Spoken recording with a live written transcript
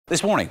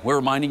This morning, we're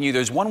reminding you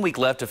there's 1 week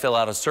left to fill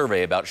out a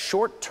survey about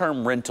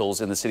short-term rentals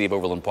in the city of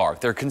Overland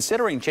Park. They're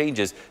considering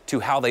changes to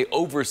how they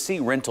oversee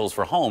rentals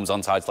for homes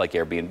on sites like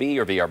Airbnb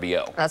or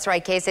VRBO. That's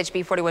right.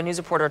 KSHB 41 News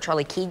reporter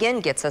Charlie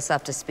Keegan gets us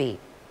up to speed.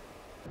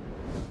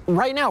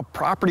 Right now,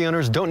 property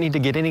owners don't need to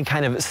get any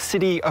kind of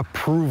city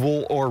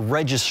approval or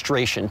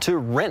registration to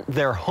rent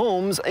their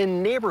homes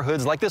in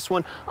neighborhoods like this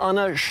one on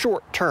a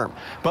short term.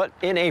 But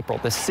in April,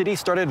 the city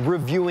started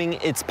reviewing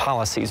its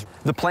policies.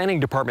 The planning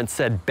department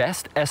said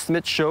best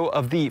estimates show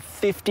of the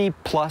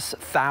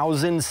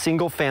 50,000+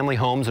 single-family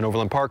homes in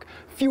Overland Park,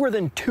 fewer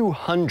than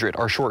 200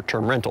 are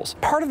short-term rentals.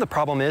 Part of the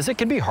problem is it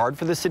can be hard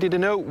for the city to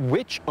know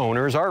which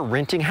owners are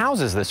renting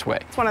houses this way.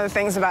 It's one of the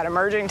things about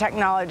emerging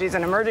technologies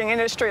and emerging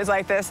industries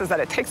like this is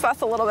that it takes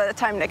us a little bit of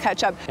time to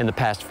catch up. In the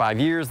past 5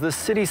 years, the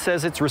city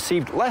says it's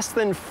received less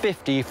than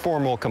 50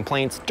 formal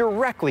complaints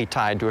directly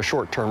tied to a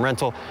short-term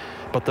rental.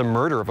 But the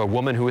murder of a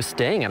woman who was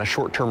staying at a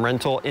short-term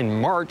rental in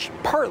March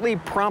partly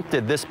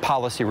prompted this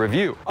policy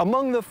review.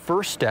 Among the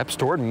first steps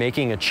toward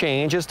making a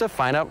change is to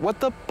find out what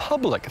the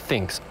public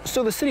thinks.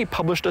 So the city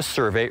published a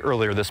survey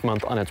earlier this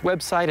month on its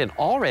website, and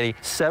already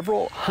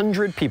several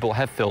hundred people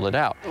have filled it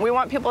out. We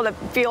want people to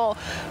feel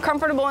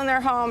comfortable in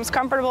their homes,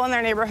 comfortable in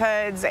their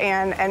neighborhoods,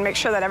 and make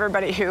sure that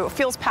everybody who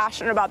feels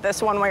passionate about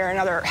this one way or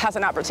another has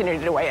an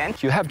opportunity to weigh in.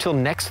 You have till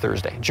next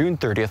Thursday, June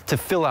 30th, to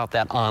fill out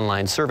that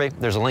online survey.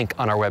 There's a link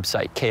on our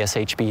website,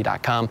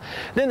 kshb.com.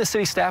 Then the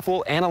city staff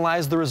will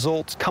analyze the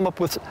results, come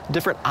up with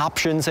different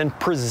options, and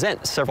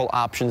present several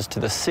options to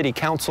the city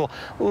council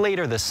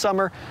later this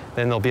summer.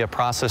 Then there'll be a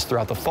process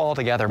throughout the fall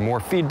to gather more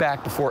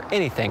feedback before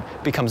anything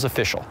becomes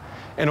official.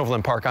 In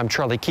Overland Park, I'm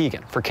Charlie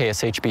Keegan for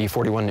KSHB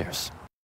 41 News.